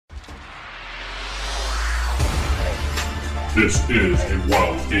This is a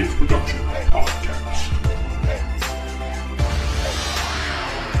Wild Age Production podcast.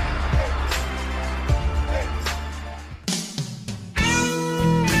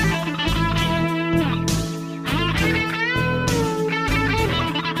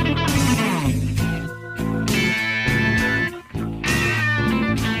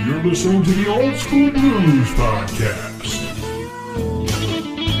 You're listening to the Old School Blues podcast.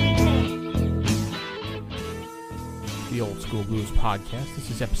 The Old School Blues podcast.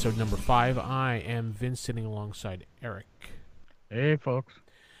 This is episode number 5. I am Vince, sitting alongside Eric. Hey, folks.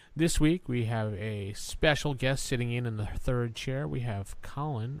 This week we have a special guest sitting in the third chair. We have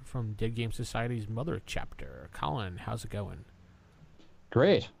Colin from Dead Game Society's Mother Chapter. Colin, how's it going?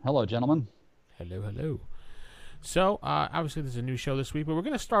 Great. Hello, gentlemen. Hello, hello. So, obviously there's a new show this week, but we're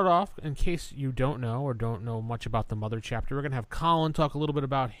going to start off, in case you don't know or don't know much about the Mother Chapter, we're going to have Colin talk a little bit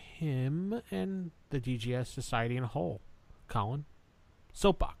about him and the DGS Society in a whole. Colin,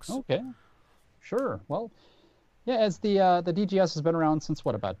 soapbox. Okay. Sure. Well, yeah, as the DGS has been around since,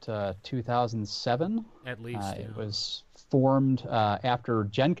 about 2007? At least, yeah. It was formed after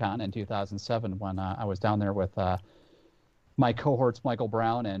Gen Con in 2007 when I was down there with my cohorts, Michael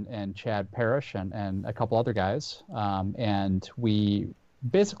Brown and Chad Parrish and a couple other guys. And we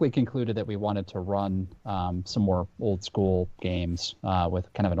basically concluded that we wanted to run some more old school games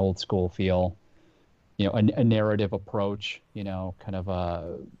with kind of an old school feel, a narrative approach, kind of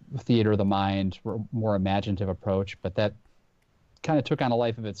a theater of the mind, more imaginative approach. But that kind of took on a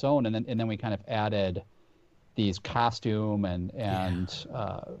life of its own. And then we kind of added these costume and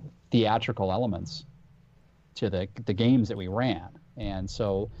theatrical elements to the games that we ran. And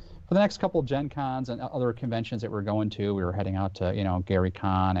so for the next couple of Gen Cons and other conventions that we're going to, we were heading out to, Gary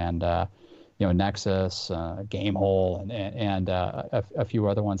Con and, Nexus, Gamehole, and a few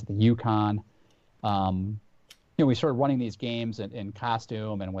other ones at the Yukon. We started running these games in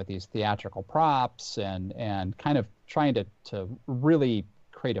costume and with these theatrical props and kind of trying to really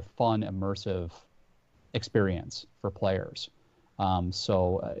create a fun, immersive experience for players.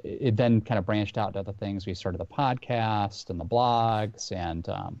 So it then kind of branched out to other things. We started the podcast and the blogs, and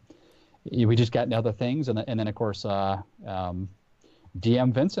we just got into other things. And then of course,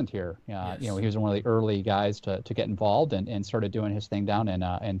 DM Vincent here, Yes. he was one of the early guys to get involved and started doing his thing down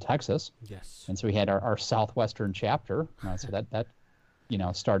in Texas. Yes. And so we had our Southwestern chapter. So that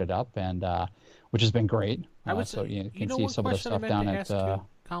started up, and which has been great. So you can see some of the stuff down at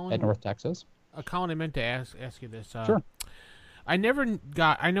North Texas. Colin, I meant to ask you this. Sure. I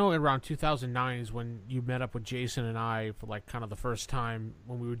know around 2009 is when you met up with Jason and I for kind of the first time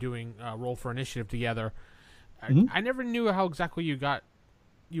when we were doing Roll for Initiative together. Mm-hmm. I never knew how exactly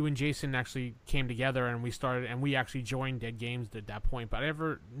you and Jason actually came together and we actually joined Dead Games at that point, but I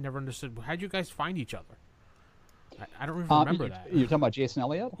never understood, how'd you guys find each other? I don't even remember that. You're talking about Jason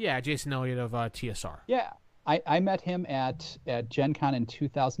Elliott? Yeah, Jason Elliott of TSR. Yeah. I met him at Gen Con in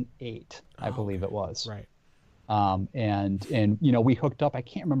 2008, I believe it was. Right. And we hooked up. I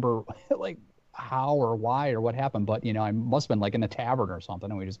can't remember how or why or what happened, but I must have been in a tavern or something,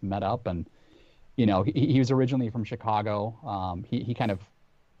 and we just met up. And he was originally from Chicago. He kind of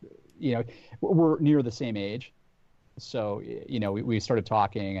we're near the same age, so we started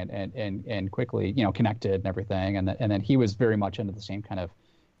talking and quickly connected and everything. And then he was very much into the same kind of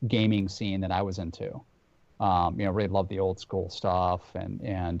gaming scene that I was into. Really loved the old school stuff,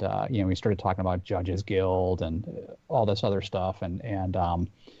 and we started talking about Judges Guild and all this other stuff, and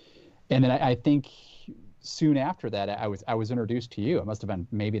then I think soon after that I was introduced to you. It must have been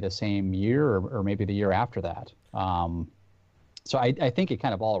maybe the same year or maybe the year after that. So I think it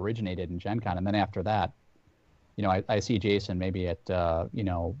kind of all originated in Gen Con, and then after that, I see Jason maybe at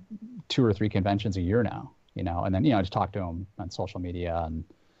 2 or 3 conventions a year now, and then I just talk to him on social media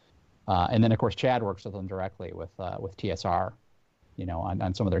and then, of course, Chad works with them directly with TSR,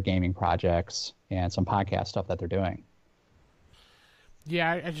 on some of their gaming projects and some podcast stuff that they're doing.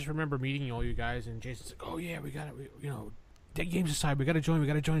 Yeah, I just remember meeting all you guys, and Jason's like, "Oh yeah, we got it. Dead Games Society, we got to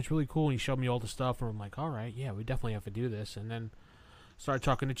join. It's really cool." And he showed me all the stuff, and I'm like, "All right, yeah, we definitely have to do this." And then started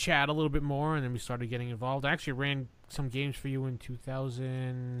talking to Chad a little bit more, and then we started getting involved. I actually ran some games for you in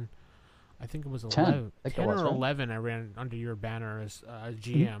 2000. I think it was 11 or 11. I ran under your banner as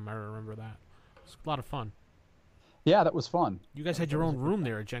GM. Mm-hmm. I remember that. It was a lot of fun. Yeah, that was fun. You guys had your own room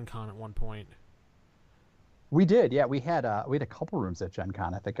there at Gen Con at one point. We did, yeah. We had a couple rooms at Gen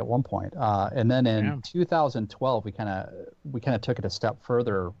Con, I think, at one point. And then in 2012, we kind of took it a step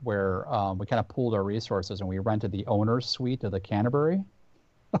further, where we kind of pooled our resources and we rented the owner's suite of the Canterbury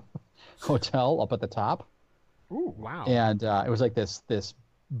Hotel up at the top. Ooh, wow! And it was like this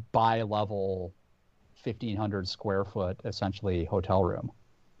bi-level 1,500 square foot, essentially hotel room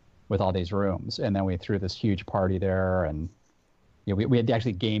with all these rooms. And then we threw this huge party there, and we had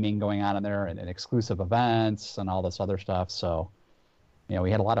actually gaming going on in there and exclusive events and all this other stuff. So, we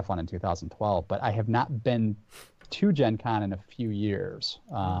had a lot of fun in 2012, but I have not been to Gen Con in a few years.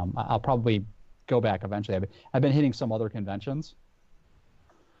 I'll probably go back eventually. I've been hitting some other conventions,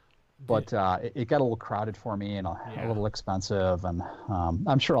 but it got a little crowded for me and a little expensive, and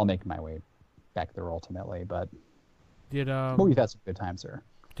I'm sure I'll make my way back there ultimately. But we've had some good times there.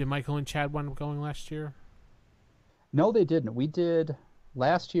 Did Michael and Chad wind up going last year? No, they didn't. We did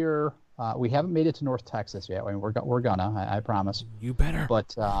last year. We haven't made it to North Texas yet. I mean, we're gonna. I promise. You better.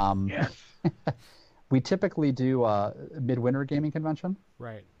 But Yes. we typically do a midwinter gaming convention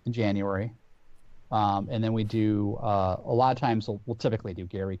Right. in January. And then we do a lot of times we'll typically do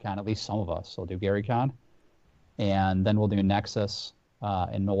GaryCon. At least some of us will do GaryCon, and then we'll do Nexus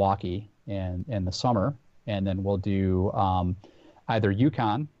in Milwaukee in the summer, and then we'll do either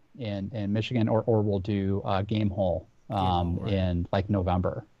Yukon in Michigan, or we'll do Gamehole right. in like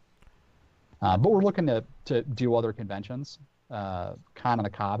November. But we're looking to do other conventions. Con on the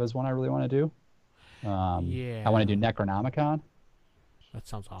Cob is one I really want to do. I want to do Necronomicon. That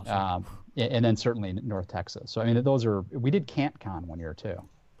sounds awesome. And then certainly North Texas. So I mean, we did CantCon one year too,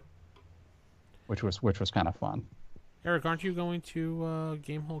 which was kind of fun. Eric, aren't you going to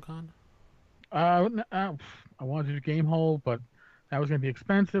Gamehole Con? I wanted to do Gamehole, but that was going to be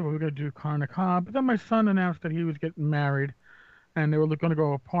expensive. We were going to do Con on the Cob. But then my son announced that he was getting married, and they were going to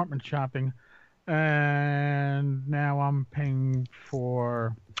go apartment shopping. And now I'm paying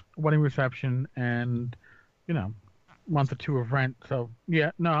for wedding reception and, month or two of rent. So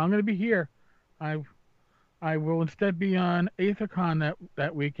I'm going to be here. I will instead be on AetherCon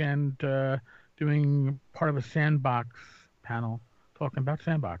that weekend, doing part of a sandbox panel talking about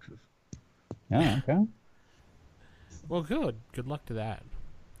sandboxes. Yeah. Okay. Well, good. Good luck to that.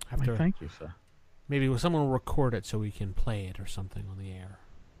 Thank you, sir. Maybe someone will record it so we can play it or something on the air.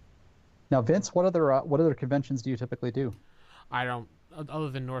 Now, Vince, what other conventions do you typically do? I don't. Other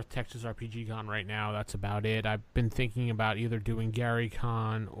than North Texas RPG Con right now, that's about it. I've been thinking about either doing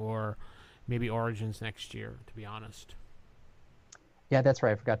GaryCon or maybe Origins next year, to be honest. Yeah, that's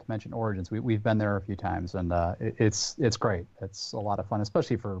right. I forgot to mention Origins. We've been there a few times, and it's great. It's a lot of fun,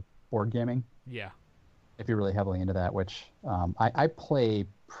 especially for board gaming. Yeah. If you're really heavily into that, which I play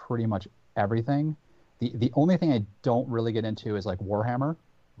pretty much everything. The only thing I don't really get into is like Warhammer.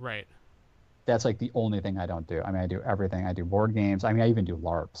 Right. That's like the only thing I don't do. I mean, I do everything. I do board games. I mean, I even do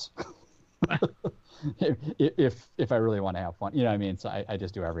LARPs. if I really want to have fun, you know what I mean? So I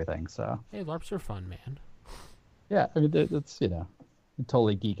just do everything. So hey, LARPs are fun, man. Yeah, I mean, it's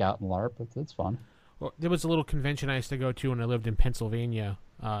totally geek out in LARP. It's fun. Well, there was a little convention I used to go to when I lived in Pennsylvania.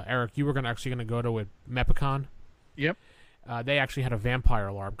 Eric, you were actually going to go to a Mepicon. Yep. They actually had a vampire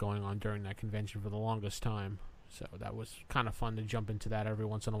LARP going on during that convention for the longest time. So that was kind of fun to jump into that every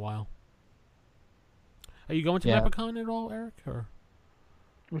once in a while. Are you going to Mepicon at all, Eric? Or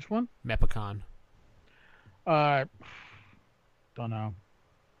which one? Mepicon. Don't know.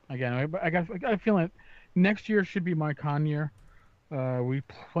 Again, I got a feeling next year should be my con year. We're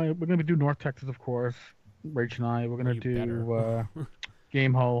going to do North Texas, of course. Rach and I. We're going to do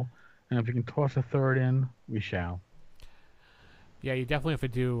Gamehole, and if we can toss a third in, we shall. Yeah, you definitely have to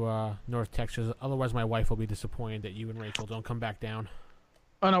do North Texas. Otherwise, my wife will be disappointed that you and Rachel don't come back down.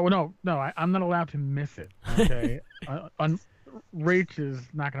 Oh no! I'm not allowed to miss it. Okay, Rach is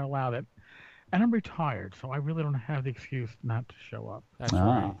not going to allow that, and I'm retired, so I really don't have the excuse not to show up. That's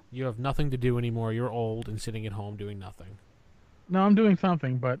right. You have nothing to do anymore. You're old and sitting at home doing nothing. No, I'm doing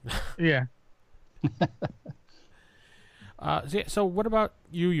something, but yeah. So what about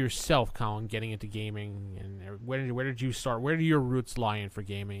you yourself, Colin, getting into gaming, and where did you start? Where do your roots lie in for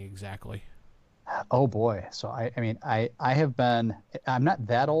gaming exactly? Oh boy. So I mean I have been, I'm not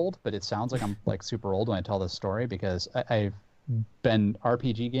that old, but it sounds like I'm like super old when I tell this story, because I've been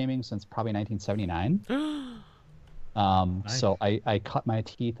RPG gaming since probably 1979. Nice. So I cut my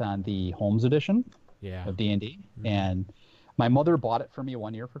teeth on the Holmes edition of D&D, and my mother bought it for me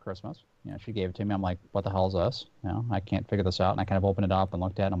one year for Christmas. She gave it to me. I'm like, what the hell is this? I can't figure this out. And I kind of opened it up and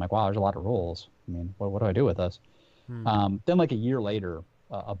looked at it, and I'm like, wow, there's a lot of rules. I mean, what do I do with this? Then like a year later,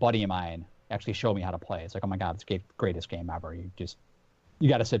 a buddy of mine actually showed me how to play. It's like, oh my God, it's the greatest game ever. You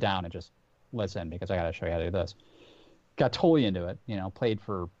got to sit down and just listen, because I got to show you how to do this. Got totally into it, played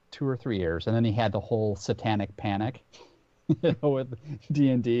for 2 or 3 years. And then he had the whole satanic panic, with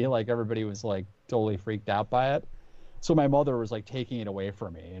D&D. Like everybody was like totally freaked out by it. So my mother was like taking it away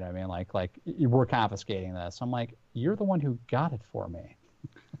from me. You know what I mean? Like we're confiscating this. I'm like, you're the one who got it for me.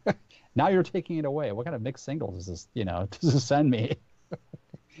 now you're taking it away. What kind of mixed singles is this, does this send me?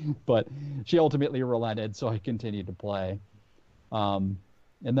 But she ultimately relented, so I continued to play. And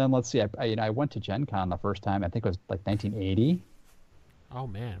then let's see, I went to Gen Con the first time, I think it was like 1980. Oh,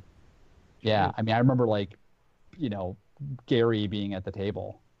 man. Yeah, I mean, I remember like, Gary being at the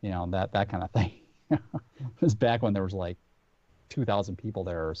table, that kind of thing. It was back when there was like 2,000 people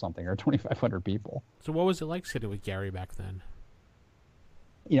there or something, or 2,500 people. So what was it like sitting with Gary back then?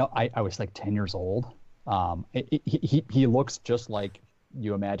 I was like 10 years old. He looks just like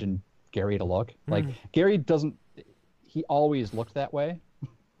you imagine Gary to look. Like Gary doesn't, he always looked that way.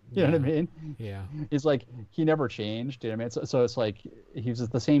 You know what I mean? Yeah. It's like he never changed. You know what I mean? So it's like he was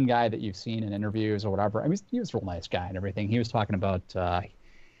the same guy that you've seen in interviews or whatever. I mean, he was a real nice guy and everything. He was talking about, I'm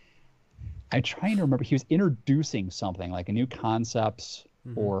trying to remember, he was introducing something like a new concepts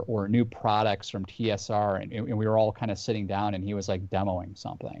or new products from TSR. And we were all kind of sitting down and he was like demoing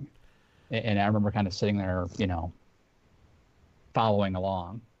something. And I remember kind of sitting there, following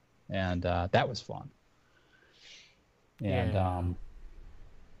along. And that was fun. And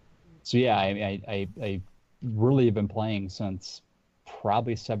so yeah, I really have been playing since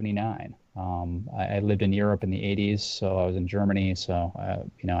probably '79. I lived in Europe in the '80s, so I was in Germany. So I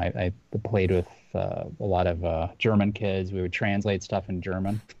played with a lot of German kids. We would translate stuff in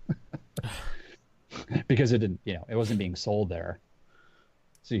German because it didn't, it wasn't being sold there.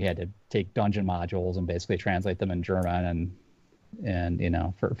 So you had to take dungeon modules and basically translate them in German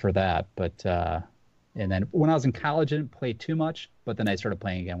and for that. But and then when I was in college, I didn't play too much, but then I started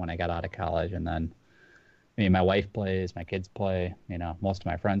playing again when I got out of college. And then, my wife plays, my kids play, most of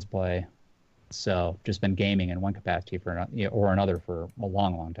my friends play. So just been gaming in one capacity or another for a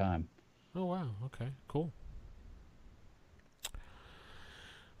long, long time. Oh, wow. Okay, cool.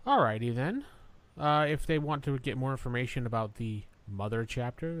 Alrighty then. If they want to get more information about the Mother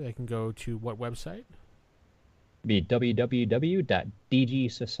chapter, they can go to what website? Be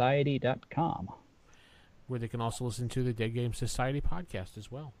www.dgsociety.com. Where they can also listen to the Dead Game Society podcast as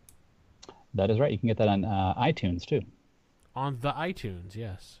well. That is right. You can get that on iTunes, too. On the iTunes,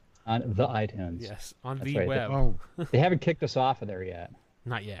 yes. On the iTunes. Yes, on That's the right. web. Oh, They haven't kicked us off of there yet.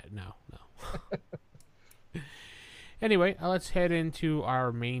 Not yet, no. Anyway, let's head into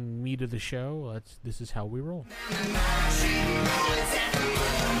our main meat of the show. This is how we roll.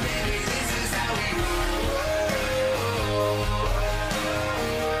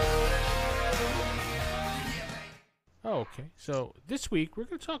 Okay, so this week we're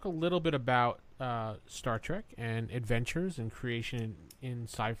going to talk a little bit about Star Trek and adventures and creation in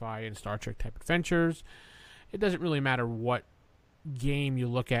sci-fi and Star Trek type adventures. It doesn't really matter what game you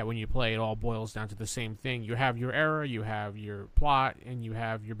look at when you play. It all boils down to the same thing. You have your era, you have your plot, and you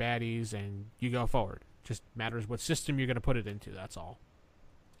have your baddies, and you go forward. Just matters what system you're going to put it into, that's all.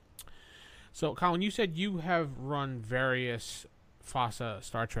 So, Colin, you said you have run various FASA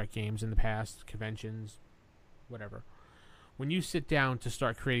Star Trek games in the past, conventions, whatever. When you sit down to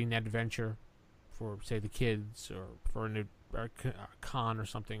start creating that adventure for, say, the kids or for a con or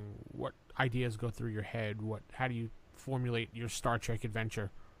something, what ideas go through your head? How do you formulate your Star Trek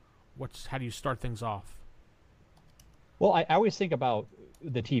adventure? How do you start things off? Well, I always think about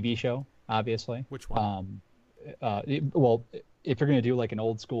the TV show, obviously. Which one? Well, if you're going to do like an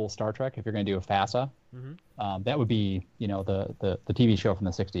old school Star Trek, if you're going to do a FASA, that would be the TV show from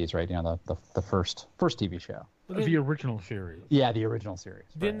the '60s, right? The first TV show. the original series. Yeah, the original series.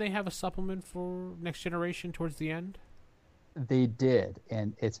 Didn't they have a supplement for Next Generation towards the end? They did,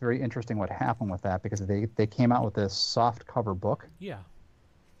 and it's very interesting what happened with that because they came out with this soft cover book. Yeah.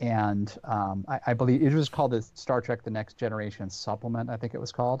 And I believe it was called the Star Trek: The Next Generation Supplement. I think it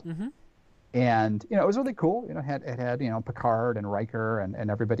was called. Mm-hmm. And it was really cool. It had Picard and Riker and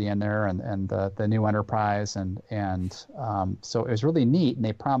everybody in there, and the new Enterprise, and so it was really neat. And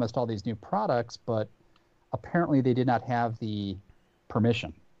they promised all these new products, but apparently they did not have the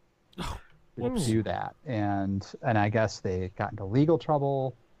permission to do that. And I guess they got into legal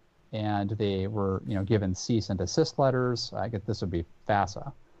trouble, and they were given cease and desist letters. I guess this would be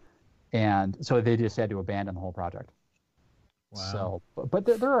FASA, and so they just had to abandon the whole project. Wow. So, but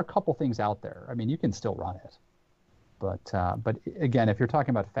there are a couple things out there. I mean, you can still run it, but again, if you're talking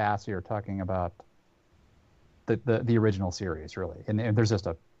about FASA, you're talking about the original series, really. And there's just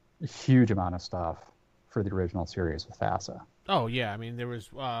a huge amount of stuff for the original series with FASA. Oh yeah, I mean there was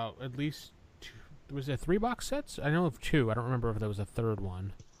at least was there 3 box sets? I know of 2. I don't remember if there was a third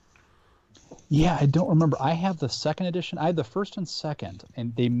one. Yeah, I don't remember. I have the second edition. I had the first and second,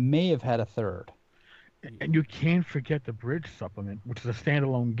 and they may have had a third. And you can't forget the bridge supplement, which is a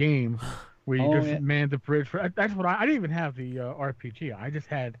standalone game where you man the bridge. That's what I didn't even have the RPG. I just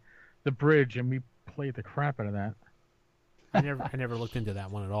had the bridge, and we played the crap out of that. I never looked into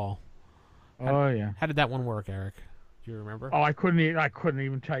that one at all. Oh yeah. How did that one work, Eric? Do you remember? Oh, I couldn't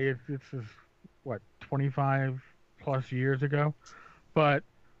even tell you. This is what 25 plus years ago, but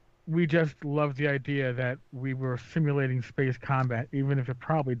we just loved the idea that we were simulating space combat, even if it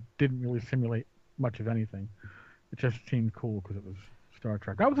probably didn't really simulate much of anything. It just seemed cool because it was Star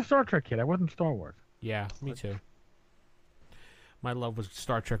Trek. I was a Star Trek kid. I wasn't Star Wars. Yeah, me too. My love was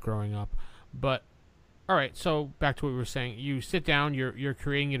Star Trek growing up. But all right, so back to what we were saying. You sit down. You're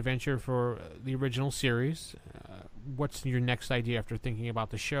creating an adventure for the original series. What's your next idea after thinking about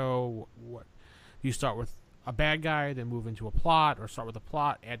the show? What do you start with? A bad guy, then move into a plot, or start with a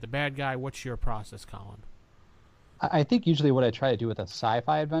plot, add the bad guy? What's your process, Colin? I think usually what I try to do with a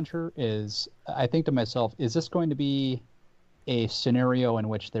sci-fi adventure is I think to myself, is this going to be a scenario in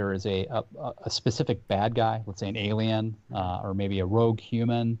which there is a specific bad guy, let's say an alien, or maybe a rogue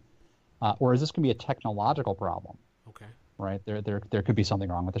human, or is this going to be a technological problem? Okay. Right? There could be something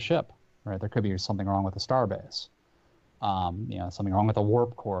wrong with the ship, right? There could be something wrong with the starbase. Something wrong with the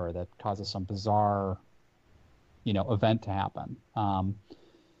warp core that causes some bizarre, event to happen.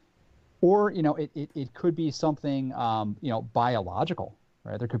 Or it could be something, biological,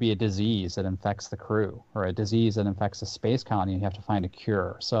 right? There could be a disease that infects the crew, or a disease that infects the space colony, and you have to find a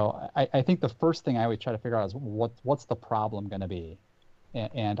cure. So I think the first thing I would try to figure out is what's the problem going to be,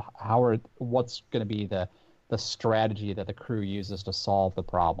 and what's going to be the strategy that the crew uses to solve the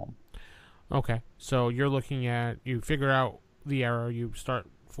problem. Okay, so you figure out the error, you start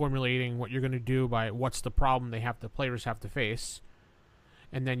formulating what you're going to do by what's the problem the players have to face,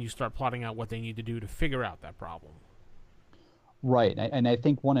 and then you start plotting out what they need to do to figure out that problem. Right, and I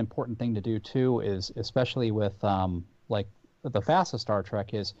think one important thing to do too is, especially with like the fastest Star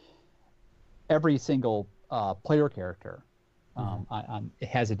Trek, is every single player character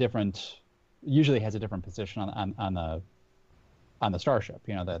usually has a different position on the starship.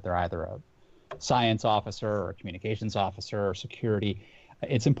 That they're either a science officer or a communications officer or security.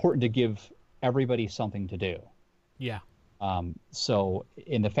 It's important to give everybody something to do. Yeah. So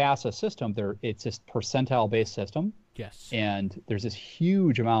in the FASA system, it's this percentile-based system. Yes. And there's this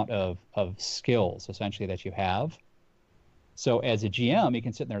huge amount of skills, essentially, that you have. So as a GM, you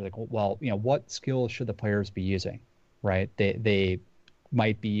can sit there like, well, what skills should the players be using, right? They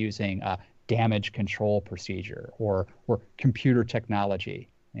might be using a damage control procedure or computer technology.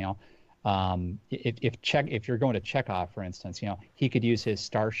 If you're going to Chekhov, for instance, he could use his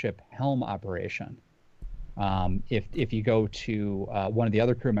starship helm operation. If you go to one of the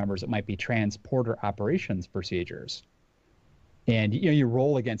other crew members, it might be transporter operations procedures. And you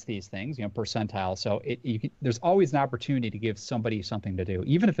roll against these things, percentile. So there's always an opportunity to give somebody something to do,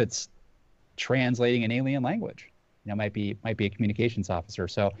 even if it's translating an alien language. Might be a communications officer.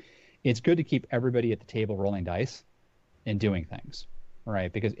 So it's good to keep everybody at the table rolling dice and doing things,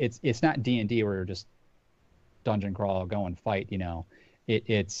 right? Because it's not D&D where you're just dungeon crawl, go and fight.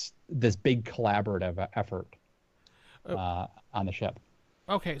 It's this big collaborative effort on the ship.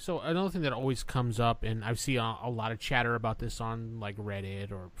 Okay, so another thing that always comes up, and I've seen a lot of chatter about this on like Reddit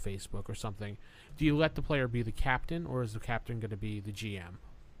or Facebook or something. Do you let the player be the captain, or is the captain going to be the GM?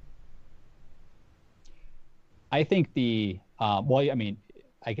 I think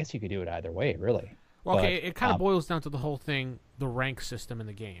I guess you could do it either way, really. Well, okay, it kind of boils down to the whole thing, the rank system in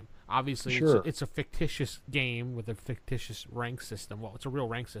the game. Obviously, sure. It's a fictitious game with a fictitious rank system. Well, it's a real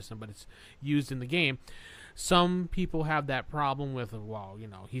rank system, but it's used in the game. Some people have that problem with, well,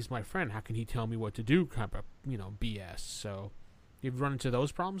 he's my friend. How can he tell me what to do? Kind of, BS. So, you've run into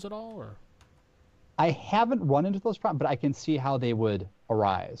those problems at all, or? I haven't run into those problems, but I can see how they would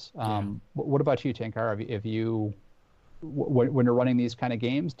arise. Yeah. What about you, Tankar? When you're running these kind of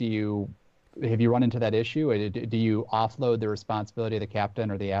games, have you run into that issue? Do you offload the responsibility of the captain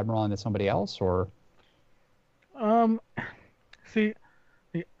or the admiral onto somebody else, or? See,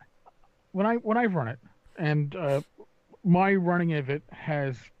 when I've run it, and my running of it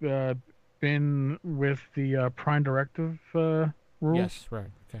has been with the Prime Directive rules. Yes, right.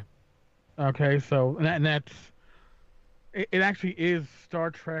 Okay. Okay, so and that's it. Actually, is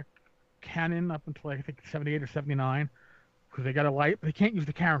Star Trek canon up until I think 78 or 79, because they got a light. They can't use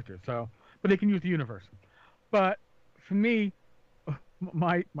the characters, so. But they can use the universe. But for me,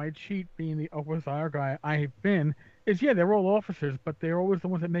 my cheat being the OSR guy I've been is, they're all officers, but they're always the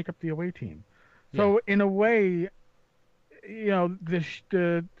ones that make up the away team. So in a way,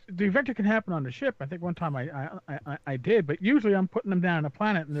 the adventure can happen on the ship. I think one time I did, but usually I'm putting them down on a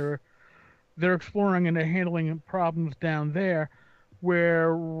planet and they're exploring and they're handling problems down there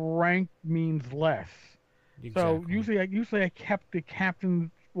where rank means less. Exactly. So usually I kept the captain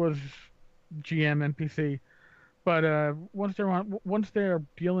was GM NPC, but once they're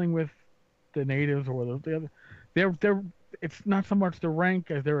dealing with the natives or the other, they're it's not so much the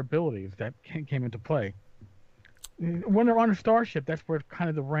rank as their abilities that came into play. When they're on a starship, that's where kind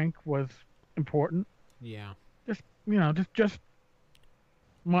of the rank was important. Yeah. Just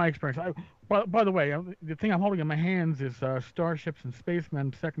my experience. By the way, the thing I'm holding in my hands is Starships and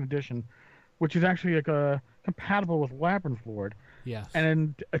Spacemen Second Edition, which is actually like compatible with Labyrinth Lord. Yes.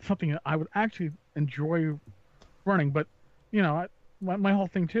 And it's something that I would actually enjoy running. But my whole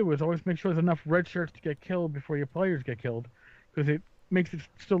thing too is always make sure there's enough red shirts to get killed before your players get killed, because it makes it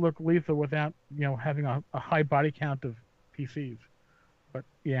still look lethal without having a high body count of PCs. But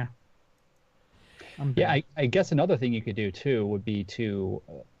yeah. I guess another thing you could do too would be to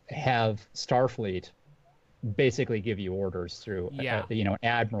have Starfleet basically give you orders through an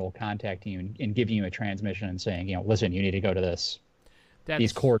admiral contacting you and giving you a transmission and saying, listen, you need to go to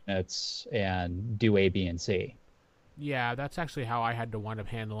these coordinates and do A, B, and C. Yeah, that's actually how I had to wind up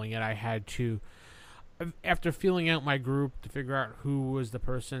handling it. I had to, after filling out my group to figure out who was the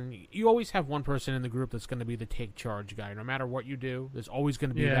person. You always have one person in the group that's going to be the take charge guy. No matter what you do, there's always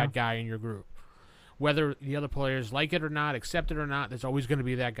going to be that guy in your group. Whether the other players like it or not, accept it or not, there's always going to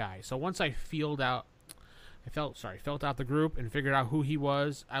be that guy. So once I filled out the group and figured out who he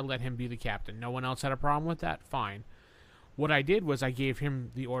was, I let him be the captain. No one else had a problem with that? Fine. What I did was I gave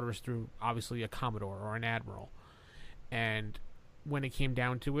him the orders through, obviously, a Commodore or an Admiral. And when it came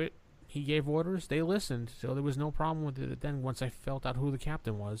down to it, he gave orders, they listened, so there was no problem with it then once I felt out who the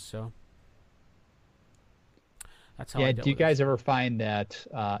captain was, so... That's how I dealt do you with guys it. ever find that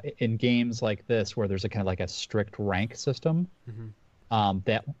in games like this where there's a kind of like a strict rank system,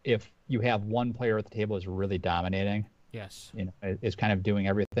 that if you have one player at the table who's really dominating, Yes. Is kind of doing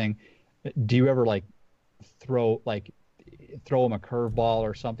everything, do you ever throw him a curveball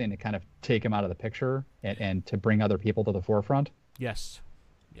or something to kind of take him out of the picture and to bring other people to the forefront? Yes.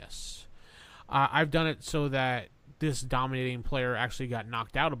 I've done it so that this dominating player actually got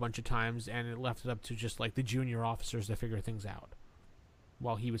knocked out a bunch of times, and it left it up to just the junior officers to figure things out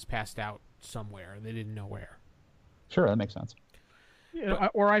while he was passed out somewhere and they didn't know where. Sure, that makes sense. Yeah,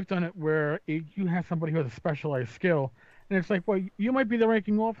 or I've done it where you have somebody who has a specialized skill, and it's like, well, you might be the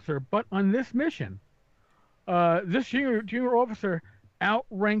ranking officer, but on this mission, this junior officer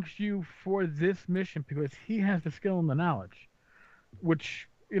outranks you for this mission because he has the skill and the knowledge, which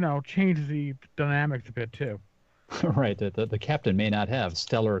changes the dynamics a bit too. Right, the captain may not have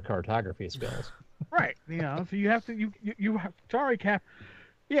stellar cartography skills. Right, so you have to sorry, Cap.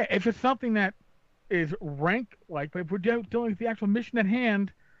 Yeah, if it's something that is rank but if we're dealing with the actual mission at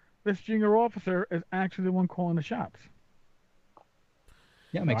hand, this junior officer is actually the one calling the shots.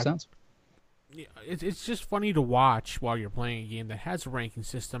 Yeah, makes sense. Yeah, it's just funny to watch while you're playing a game that has a ranking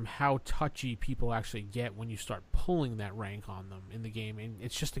system how touchy people actually get when you start pulling that rank on them in the game. And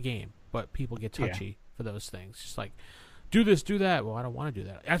it's just a game, but people get touchy for those things. Just do this, do that. Well, I don't want to do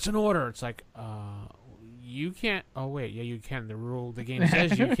that. That's an order. It's like, you can't. Oh wait, yeah, you can. The game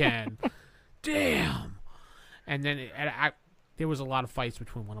says you can. Damn. And then there was a lot of fights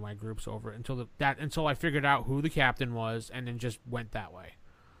between one of my groups over it until I figured out who the captain was, and then just went that way.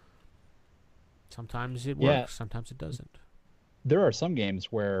 Sometimes it works, sometimes it doesn't. There are some games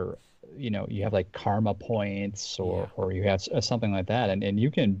where you have karma points or you have something like that, and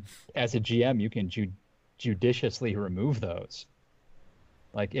you can, as a GM, you can judiciously remove those.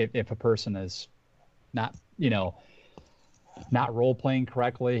 If a person is not not role playing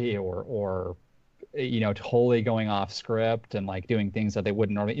correctly or totally going off script and doing things that they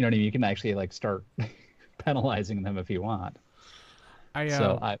wouldn't normally, what I mean? You can actually start penalizing them if you want.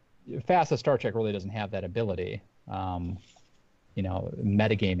 Fastest Star Trek really doesn't have that ability,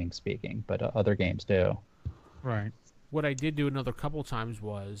 metagaming speaking, but other games do. Right. What I did do another couple times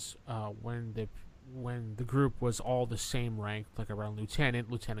was when the group was all the same rank, around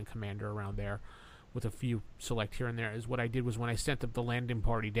lieutenant commander, around there, with a few select here and there, is what I did was when I sent the landing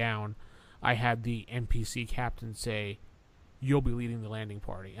party down, I had the NPC captain say, "You'll be leading the landing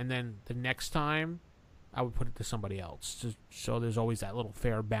party," and then the next time I would put it to somebody else, so there's always that little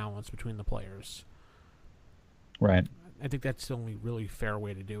fair balance between the players. Right. I think that's the only really fair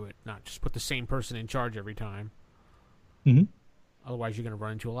way to do it, not just put the same person in charge every time. Mm-hmm. Otherwise, you're going to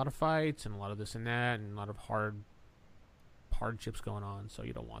run into a lot of fights and a lot of this and that and a lot of hardships going on, so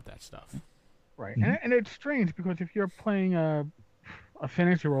you don't want that stuff. Right. Mm-hmm. And it's strange because if you're playing a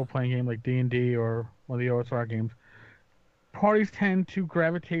fantasy role-playing game like D&D or one of the OSR games, parties tend to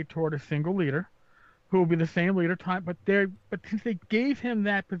gravitate toward a single leader who will be the same leader type, but since they gave him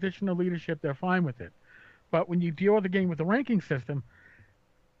that position of leadership, they're fine with it. But when you deal with the game with the ranking system,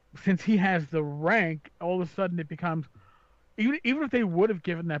 since he has the rank, all of a sudden it becomes even if they would have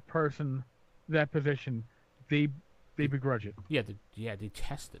given that person that position, they begrudge it. Yeah, they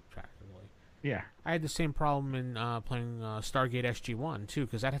test it practically. Yeah. I had the same problem in playing Stargate SG-1 too,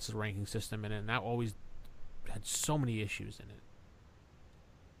 because that has a ranking system in it, and that always had so many issues in it.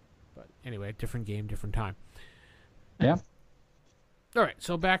 But anyway, different game, different time. Yeah. All right,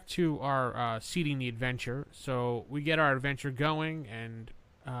 so back to our seeding the adventure. So we get our adventure going, and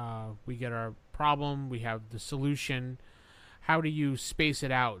we get our problem. We have the solution. How do you space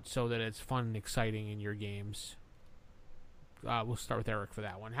it out so that it's fun and exciting in your games? We'll start with Eric for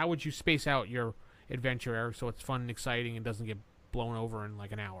that one. How would you space out your adventure, Eric, so it's fun and exciting and doesn't get blown over in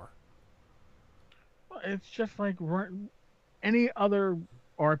like an hour? It's just like any other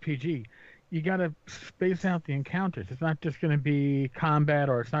RPG. You got to space out the encounters. It's not just going to be combat,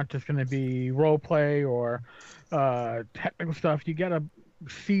 or it's not just going to be role play or technical stuff. You got to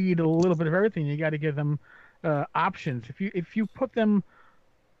seed a little bit of everything. You got to give them options. If you put them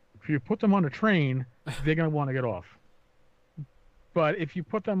on a train, they're going to want to get off. But if you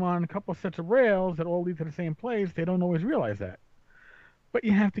put them on a couple of sets of rails that all lead to the same place, they don't always realize that. But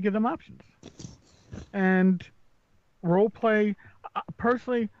you have to give them options. And role play,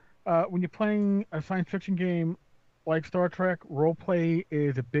 personally, when you're playing a science fiction game like Star Trek, role play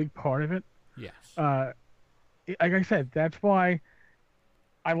is a big part of it. Yes. Like I said, that's why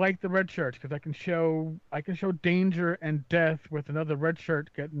I like the red shirts, because I can show danger and death with another red shirt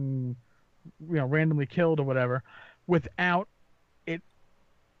getting, randomly killed or whatever, without it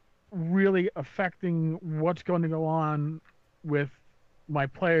really affecting what's going to go on with my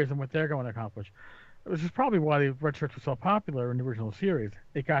players and what they're going to accomplish. This is probably why the red shirts were so popular in the original series.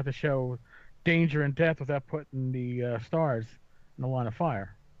 They got to show danger and death without putting the stars in the line of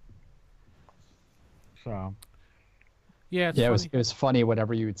fire. So. Yeah, it was funny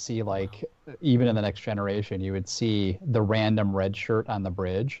whenever you would see, like, even in the Next Generation, you would see the random red shirt on the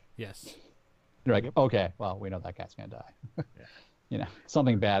bridge. Yes. You're like, okay, well, we know that guy's going to die. Yeah.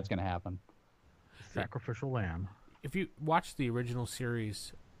 Something bad's going to happen. Sacrificial lamb. If you watch the original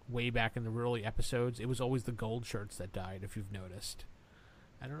series way back in the early episodes, it was always the gold shirts that died, if you've noticed.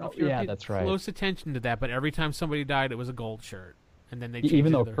 I don't know if you're paying that's right. close attention to that, but every time somebody died, it was a gold shirt. And then they changed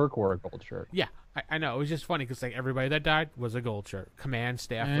even though their... Kirk wore a gold shirt. Yeah, I know. It was just funny because like everybody that died was a gold shirt. Command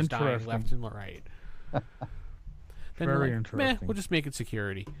staff was dying left and right. Then Very interesting. We'll just make it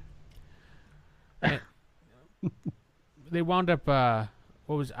security. They wound up. I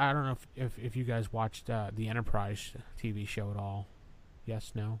don't know if you guys watched the Enterprise TV show at all.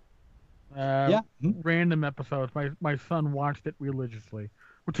 Yes, no. Yeah. Random episodes. My son watched it religiously,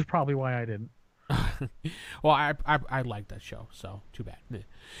 which is probably why I didn't. Well, I liked that show, so too bad.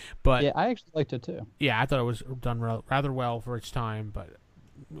 But yeah, I actually liked it too. Yeah, I thought it was done rather well for its time. But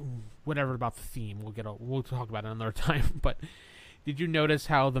whatever about the theme, we'll talk about it another time. But did you notice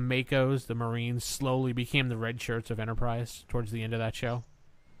how the Makos, the Marines, slowly became the red shirts of Enterprise towards the end of that show?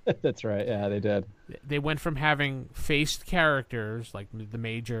 That's right. Yeah, they did. They went from having faced characters like the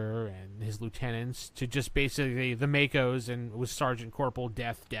Major and his lieutenants to just basically the Makos, and it was Sergeant Corporal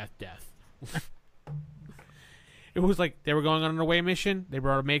Death. It was like they were going on an away mission. They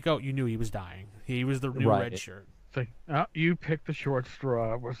brought a Mako. You knew he was dying. He was the new red shirt. It's like, you picked the short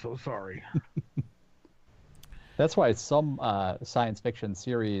straw. We're so sorry. That's why some science fiction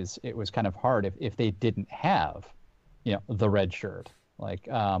series, it was kind of hard if they didn't have, the red shirt. Like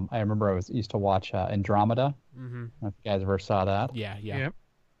I remember I used to watch Andromeda. Mm-hmm. I don't know if you guys ever saw that. Yeah. Yep.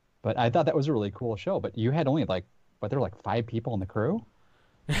 But I thought that was a really cool show. But you had only there were like 5 people in the crew.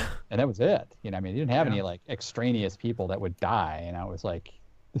 And that was it. You didn't have any like extraneous people that would die. It was like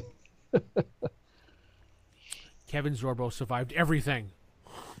Kevin Sorbo survived everything.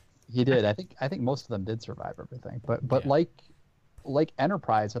 He did. I think most of them did survive everything. But like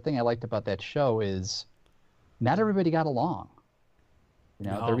Enterprise, the thing I liked about that show is not everybody got along.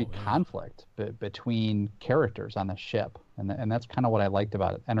 There'd be conflict between characters on the ship, and that's kind of what I liked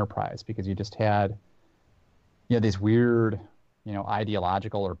about Enterprise, because you just had these weird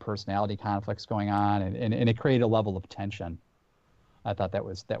ideological or personality conflicts going on, and it created a level of tension. I thought that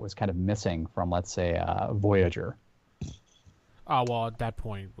was kind of missing from, let's say, Voyager. Oh, well, at that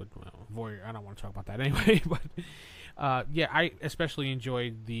point, Voyager, I don't want to talk about that anyway, but I especially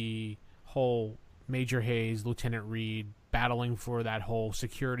enjoyed the whole Major Hayes, Lieutenant Reed battling for that whole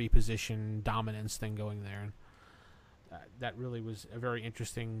security position dominance thing going there. That really was a very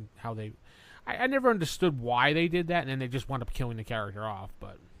interesting how they... I never understood why they did that, and then they just wound up killing the character off.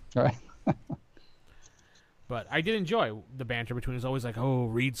 But all right. But I did enjoy the banter between. It was always like, oh,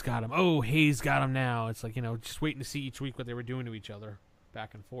 Reed's got him. Oh, Hayes got him now. It's like, just waiting to see each week what they were doing to each other.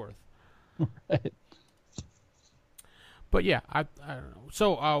 back and forth. Right. But yeah, I don't know.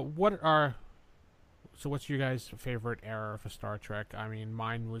 So what's your guys' favorite era for Star Trek? I mean,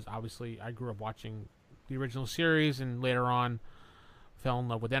 mine was obviously I grew up watching the original series, and later on fell in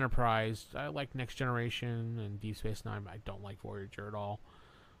love with Enterprise. I like Next Generation and Deep Space Nine. I don't like Voyager at all.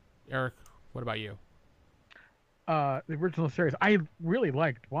 Eric, what about you? The original series. I really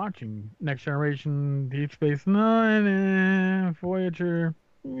liked watching Next Generation, Deep Space Nine, Voyager.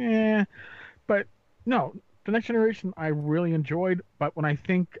 Yeah, but no, the Next Generation I really enjoyed. But when I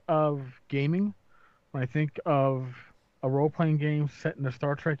think of gaming, when I think of a role-playing game set in the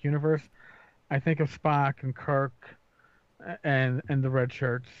Star Trek universe, I think of Spock and Kirk and the red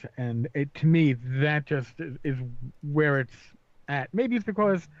shirts, and it to me that just is where it's at. Maybe it's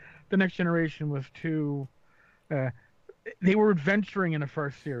because the Next Generation was too. They were adventuring in the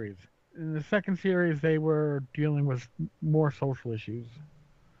first series. In the second series, they were dealing with more social issues.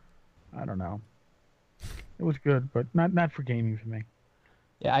 I don't know. It was good, but not for gaming for me.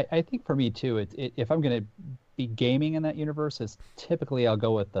 Yeah, I think for me too. If I'm going to be gaming in that universe, is typically I'll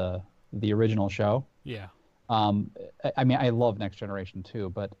go with the original show. Yeah. I mean, I love Next Generation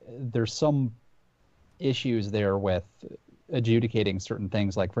too, but there's some issues there with adjudicating certain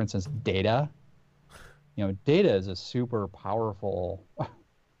things, like for instance, Data. You know, Data is a super powerful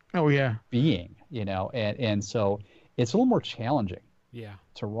Oh yeah. being, you know, and so it's a little more challenging Yeah.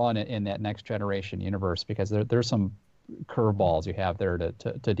 to run it in that Next Generation universe because there's some curveballs you have there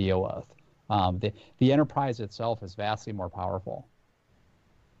to deal with. The Enterprise itself is vastly more powerful.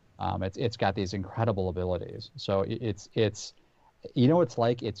 It's got these incredible abilities. So it's you know, it's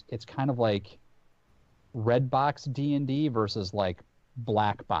like it's kind of like red box D&D versus like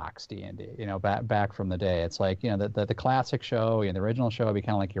black box D&D, you know, back from the day. It's like, you know, the classic show, the original show would be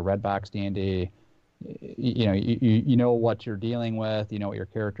kind of like your red box D&D. You know, you know what you're dealing with, you know what your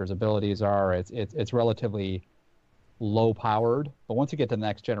character's abilities are. It's relatively low powered, but once you get to the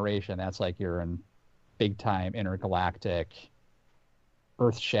Next Generation, that's like you're in big time intergalactic,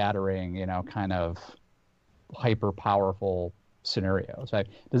 earth shattering, you know, kind of hyper powerful scenarios.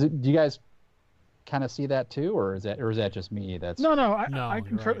 Do you guys kind of see that too, or is that just me? No, No, I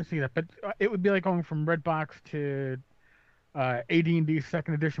can you're certainly see that, but it would be like going from red box to AD&D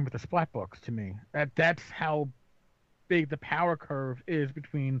second edition with the splat books to me. That's how big the power curve is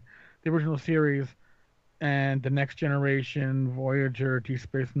between the original series and the Next Generation, Voyager, Deep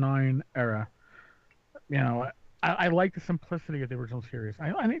Space Nine era. You know, I like the simplicity of the original series.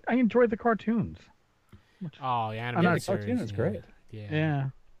 I enjoyed the cartoons. Oh, the not animated a series. cartoon is great.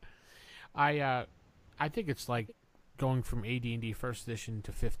 Yeah. Yeah. I think it's like going from AD&D first edition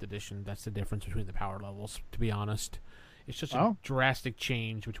to fifth edition. That's the difference between the power levels, to be honest. It's just a drastic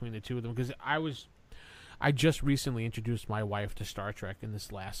change between the two of them, because I just recently introduced my wife to Star Trek in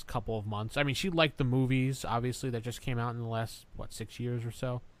this last couple of months. I mean, she liked the movies, obviously, that just came out in the last, 6 years or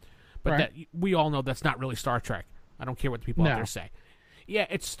so. But Right. that we all know that's not really Star Trek. I don't care what the people out there say. Yeah,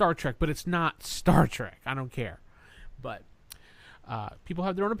 it's Star Trek, but it's not Star Trek. I don't care. But people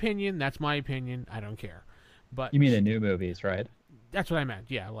have their own opinion. That's my opinion. I don't care. But You mean the new movies, right? that's what I meant.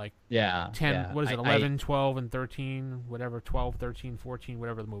 Yeah, like Yeah. 10, yeah. what is it, 11, 12, and 13, whatever, 12, 13, 14,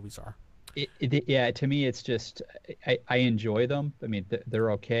 whatever the movies are. Yeah, to me, it's just I enjoy them. I mean,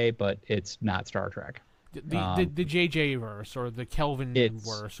 they're okay, but it's not Star Trek. The JJ verse or the Kelvin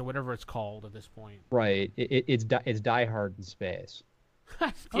verse or whatever it's called at this point. Right. It's Die Hard in space.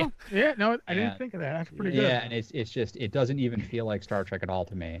 Yeah. Oh, yeah. No, I Yeah. didn't think of that. That's pretty good. Yeah, and it's just it doesn't even feel like Star Trek at all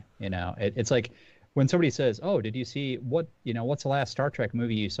to me. You know, it's like when somebody says, "Oh, did you see what's the last Star Trek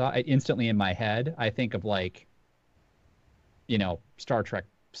movie you saw?" Instantly in my head, I think of like, Star Trek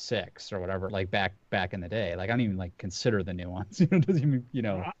 6 or whatever, like back in the day. Like I don't even like consider the new ones. It doesn't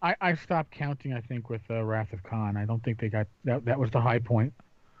even, I stopped counting, I think, with Wrath of Khan. I don't think they got that was the high point.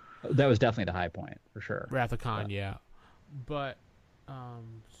 That was definitely the high point for sure. Wrath of Khan, yeah. But,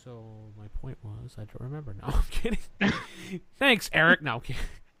 so my point was, I don't remember now. I'm kidding. Thanks, Eric. No, I'm kidding.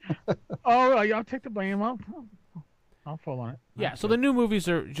 Oh, I'll take the blame. I'll fall on it. Yeah, so the new movies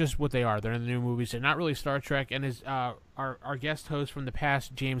are just what they are. They're the new movies. They're not really Star Trek. And as our guest host from the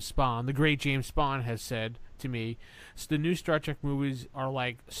past, James Spahn, the great James Spahn, has said to me, so the new Star Trek movies are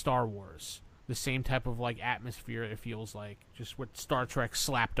like Star Wars. The same type of like atmosphere, it feels like, just what Star Trek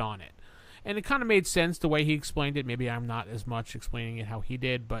slapped on it. And it kind of made sense the way he explained it. Maybe I'm not as much explaining it how he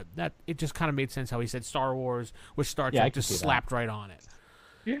did, but it just kind of made sense how he said Star Wars with Star Trek just slapped right on it.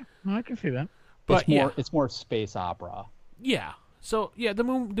 Yeah, no, I can see that. But it's more space opera. Yeah. So yeah, the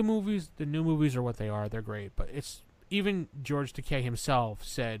new movies are what they are. They're great, but it's even George Takei himself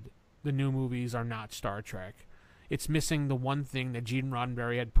said the new movies are not Star Trek. it's missing the one thing that Gene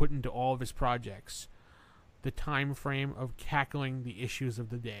Roddenberry had put into all of his projects: the time frame of tackling the issues of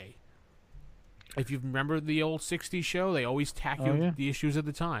the day. If you remember the old '60s show, they always tackled the issues of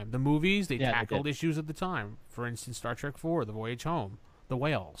the time. The movies, they tackled issues of the time. For instance, Star Trek IV, The Voyage Home, The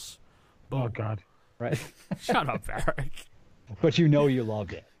Whales. Boom. Oh God! Right. Shut up, Eric. But you know you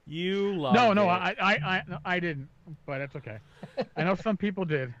loved it. You loved it. No, I didn't, but that's okay. I know some people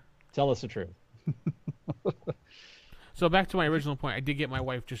did. Tell us the truth. So back to my original point, I did get my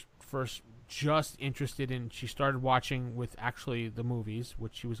wife just interested in. She started watching with actually the movies,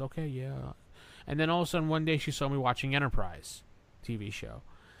 which she was okay, yeah. And then all of a sudden one day she saw me watching Enterprise TV show.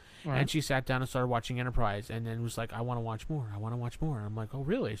 Right. And she sat down and started watching Enterprise and then was like, I want to watch more. And I'm like, oh,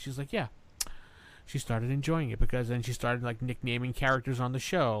 really? She's like, yeah. She started enjoying it because then she started like nicknaming characters on the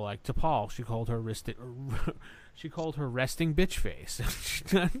show. Like T'Pol, she called her resting bitch face.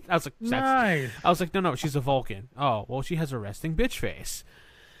 I was like, nice. I was like, no, she's a Vulcan. Oh, well, she has a resting bitch face.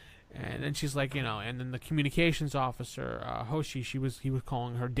 And then she's like, and then the communications officer, Hoshi, he was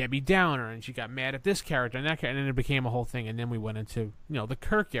calling her Debbie Downer, and she got mad at this character and that character, and then it became a whole thing. And then we went into, the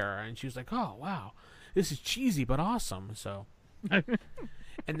Kirk era, and she was like, oh, wow, this is cheesy but awesome. So, and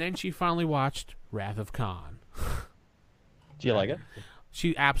then she finally watched Wrath of Khan. Do you like it?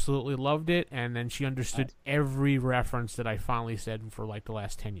 She absolutely loved it, and then she understood every reference that I finally said for like the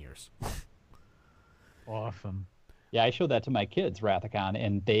last 10 years. Awesome. Yeah, I showed that to my kids, Wrath of Khan,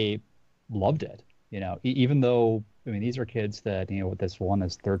 and they loved it. Even though, these are kids that, this one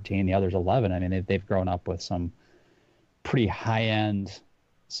is 13, the other's 11. They've grown up with some pretty high-end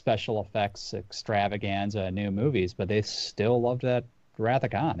special effects extravaganza new movies, but they still loved that Wrath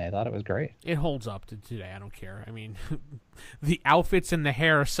of Khan. They thought it was great. It holds up to today. I don't care. The outfits and the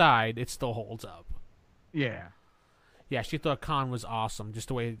hair aside, it still holds up. Yeah. Yeah, she thought Khan was awesome, just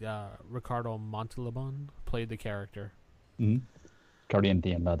the way Ricardo Montalban played the character. Mm-hmm. Guardian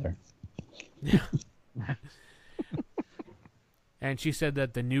the Mother. Yeah. And she said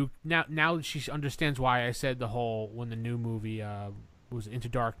that the new now she understands why I said when the new movie was Into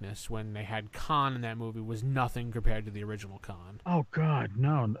Darkness, when they had Khan in that movie, was nothing compared to the original Khan. Oh God,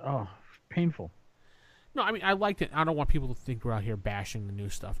 no! Oh, painful. No, I liked it. I don't want people to think we're out here bashing the new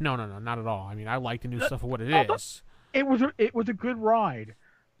stuff. No, not at all. I like the new stuff for what it is. It was a good ride,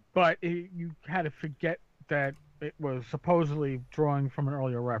 but you had to forget that it was supposedly drawing from an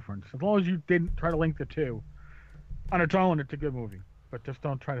earlier reference. As long as you didn't try to link the two, on its own, it's a good movie. But just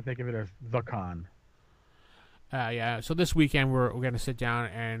don't try to think of it as the Khan. Yeah. So this weekend we're going to sit down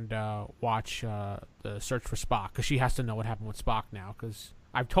and watch the Search for Spock, because she has to know what happened with Spock now. Because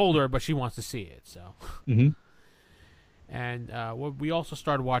I've told her, but she wants to see it. So. Mm-hmm. And we also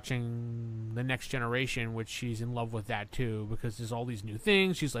started watching The Next Generation, which she's in love with that too, because there's all these new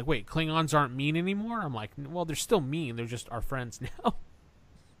things. She's like, wait, Klingons aren't mean anymore? I'm like, well, they're still mean. They're just our friends now.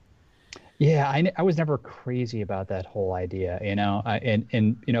 Yeah, I was never crazy about that whole idea,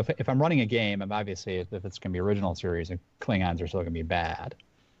 if I'm running a game, I'm obviously, if it's going to be original series, and Klingons are still going to be bad.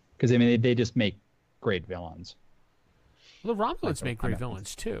 Because, they just make great villains. Well, the Romulans make great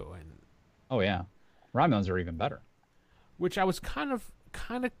villains too. Oh, yeah. Romulans are even better. Which I was kind of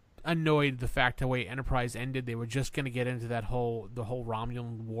annoyed the fact the way Enterprise ended. They were just going to get into the whole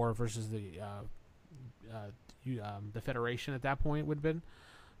Romulan war versus the Federation at that point would have been.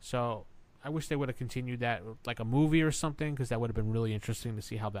 So I wish they would have continued that like a movie or something, because that would have been really interesting to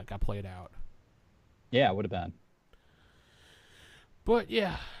see how that got played out. Yeah, it would have been. But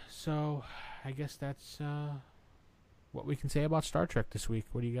yeah, so I guess that's what we can say about Star Trek this week.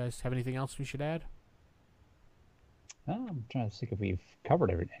 What do you guys have? Anything else we should add? I'm trying to think if we've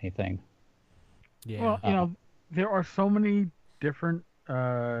covered anything. Yeah. Well, there are so many different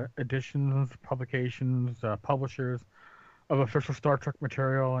editions, publications, publishers of official Star Trek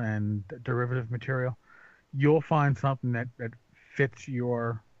material and derivative material. You'll find something that fits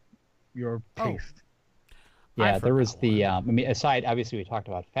your taste. Yeah, there was the. Aside, obviously, we talked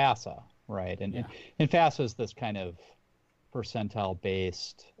about FASA, right? And FASA is this kind of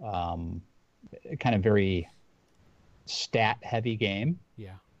percentile-based, kind of very stat-heavy game.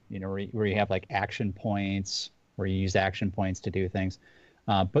 Yeah. Where you have like action points, where you use action points to do things.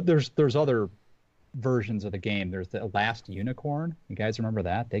 But there's other versions of the game. There's the Last Unicorn. You guys remember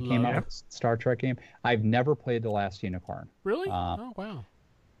that? They came out with a Star Trek game. I've never played the Last Unicorn. Really? Oh, wow.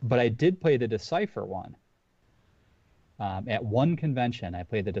 But I did play the Decipher one. At one convention, I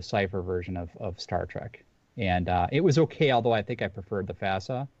played the Decipher version of Star Trek. And it was okay, although I think I preferred the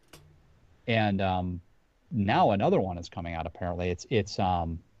FASA. And now another one is coming out, apparently. It's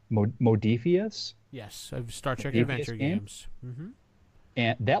Modiphius. Yes, of Star Trek Modiphius Adventure game? games. Mm-hmm.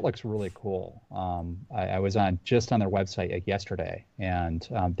 And that looks really cool. I was just on their website like yesterday, and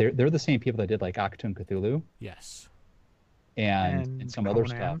they're the same people that did like Achtung Cthulhu Yes. and some other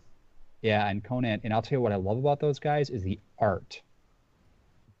Conan. stuff. Yeah, and Conan. And I'll tell you what I love about those guys is the art.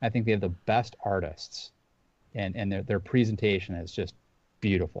 I think they have the best artists, and their presentation is just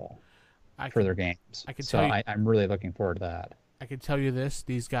beautiful for their games. I can so tell you, I'm really looking forward to that. I can tell you this: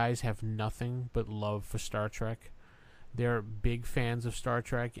 these guys have nothing but love for Star Trek. They're big fans of Star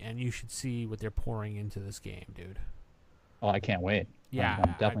Trek, and you should see what they're pouring into this game, dude. Oh, I can't wait. Yeah,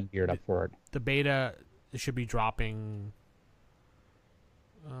 I'm definitely geared up for it. The beta should be dropping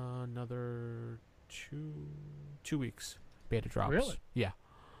another two weeks. Beta drops. Really? Yeah.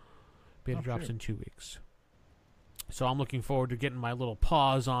 Beta Oh, drops shoot. in 2 weeks. So I'm looking forward to getting my little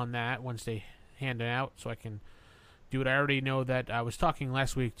pause on that once they hand it out, so I can do it. I already know that I was talking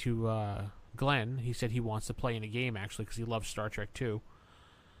last week to Glenn. He said he wants to play in a game, actually, because he loves Star Trek too.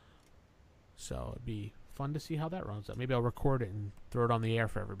 So it'd be fun to see how that runs up. Maybe I'll record it and throw it on the air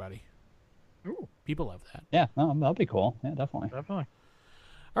for everybody. Ooh, People love that. Yeah, no, that'll be cool. Yeah, definitely. definitely.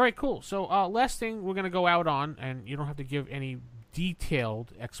 All right, cool. So last thing we're going to go out on, and you don't have to give any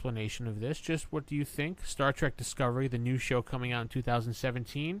detailed explanation of this, just what do you think? Star Trek Discovery, the new show coming out in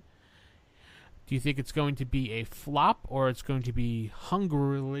 2017. Do you think it's going to be a flop, or it's going to be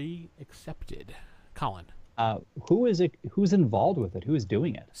hungrily accepted? Colin. Who is it? Who's involved with it? Who is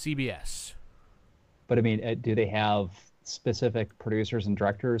doing it? CBS. But I mean, do they have specific producers and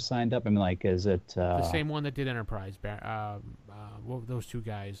directors signed up? I mean, like, is it The same one that did Enterprise. What were those two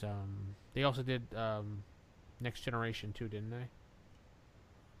guys? They also did Next Generation too, didn't they?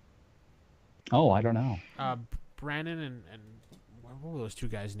 Oh, I don't know. Brandon and what were those two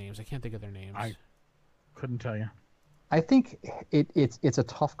guys' names? I can't think of their names. I couldn't tell you. I think it's a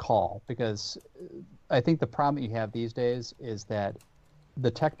tough call because I think the problem that you have these days is that the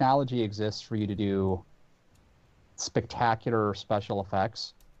technology exists for you to do spectacular special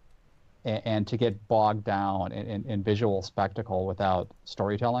effects and to get bogged down in visual spectacle without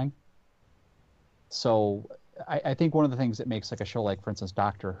storytelling. So I think one of the things that makes like a show like, for instance,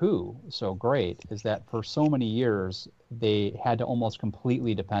 Doctor Who so great is that for so many years they had to almost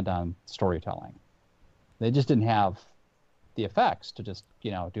completely depend on storytelling. They just didn't have the effects to just,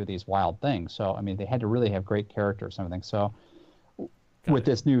 do these wild things. So, I mean, they had to really have great characters and everything. So with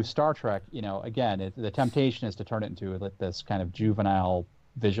this new Star Trek, again, the temptation is to turn it into this kind of juvenile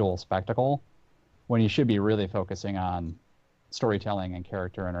visual spectacle when you should be really focusing on storytelling and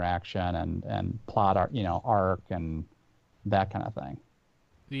character interaction and plot, arc and that kind of thing.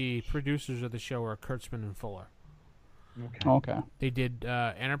 The producers of the show are Kurtzman and Fuller. Okay. They did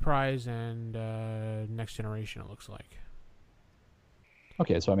Enterprise and Next Generation, it looks like.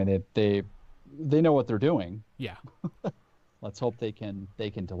 Okay, so I mean they know what they're doing. Yeah. Let's hope they can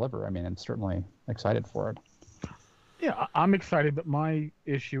deliver. I mean, I'm certainly excited for it. Yeah, I'm excited, but my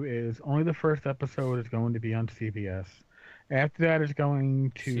issue is only the first episode is going to be on CBS. After that is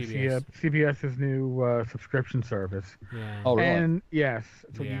going to CBS's new subscription service. Yeah. Oh, really? And yes,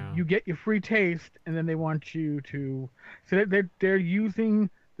 so Yeah. you get your free taste, and then they want you to. So they're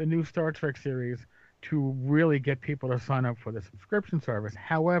using the new Star Trek series to really get people to sign up for the subscription service.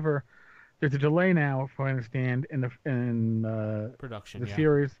 However, there's a delay now, if I understand, in the Production. the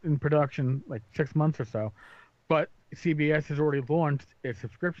series in production, like 6 months or so. But CBS has already launched its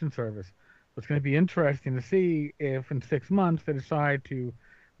subscription service. So it's going to be interesting to see if in 6 months they decide to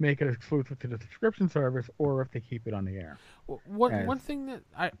make it exclusive to the subscription service or if they keep it on the air. One thing that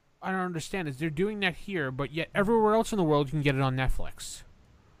I don't understand is they're doing that here, but yet everywhere else in the world you can get it on Netflix.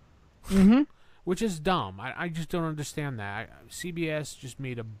 Mm-hmm. Which is dumb. I just don't understand that. CBS just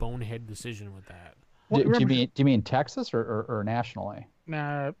made a bonehead decision with that. Well, Do you mean Texas or nationally?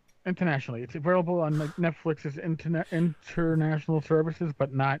 Internationally. It's available on Netflix's international services,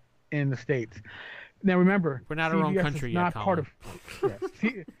 but not in the States. Now remember, We're not our own CBS country is yet, not part Colin.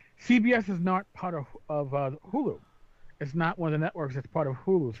 of. CBS is not part of Hulu. It's not one of the networks. It's part of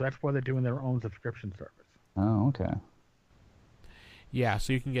Hulu, so that's why they're doing their own subscription service. Oh, okay. Yeah,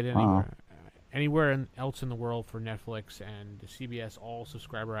 so you can get it anywhere else in the world for Netflix and CBS all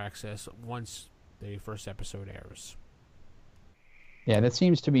subscriber access once the first episode airs. Yeah, that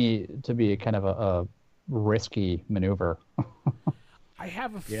seems to be a kind of a risky maneuver. I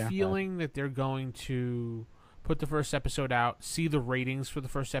have a feeling that they're going to put the first episode out, see the ratings for the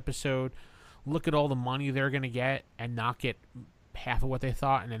first episode, look at all the money they're going to get, and not get half of what they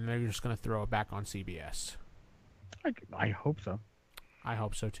thought, and then they're just going to throw it back on CBS. I hope so. I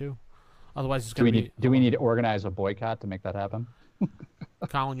hope so too. Otherwise, it's going to be. Do we need to organize a boycott to make that happen?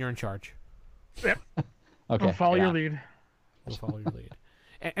 Colin, you're in charge. Yep. Okay. I'll follow your lead. We'll follow your lead.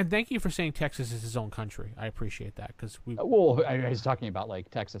 And thank you for saying Texas is his own country. I appreciate that because we. Well, I was talking about like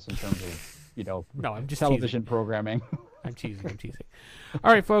Texas in terms of No, I'm just television teasing. programming. I'm teasing.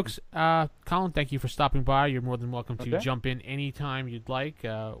 All right, folks. Colin, thank you for stopping by. You're more than welcome to jump in anytime you'd like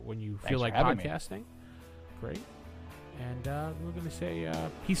when you feel like podcasting. Great. And we're going to say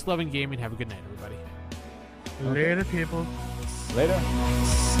peace, love, and gaming. Have a good night, everybody. Later, people. Later.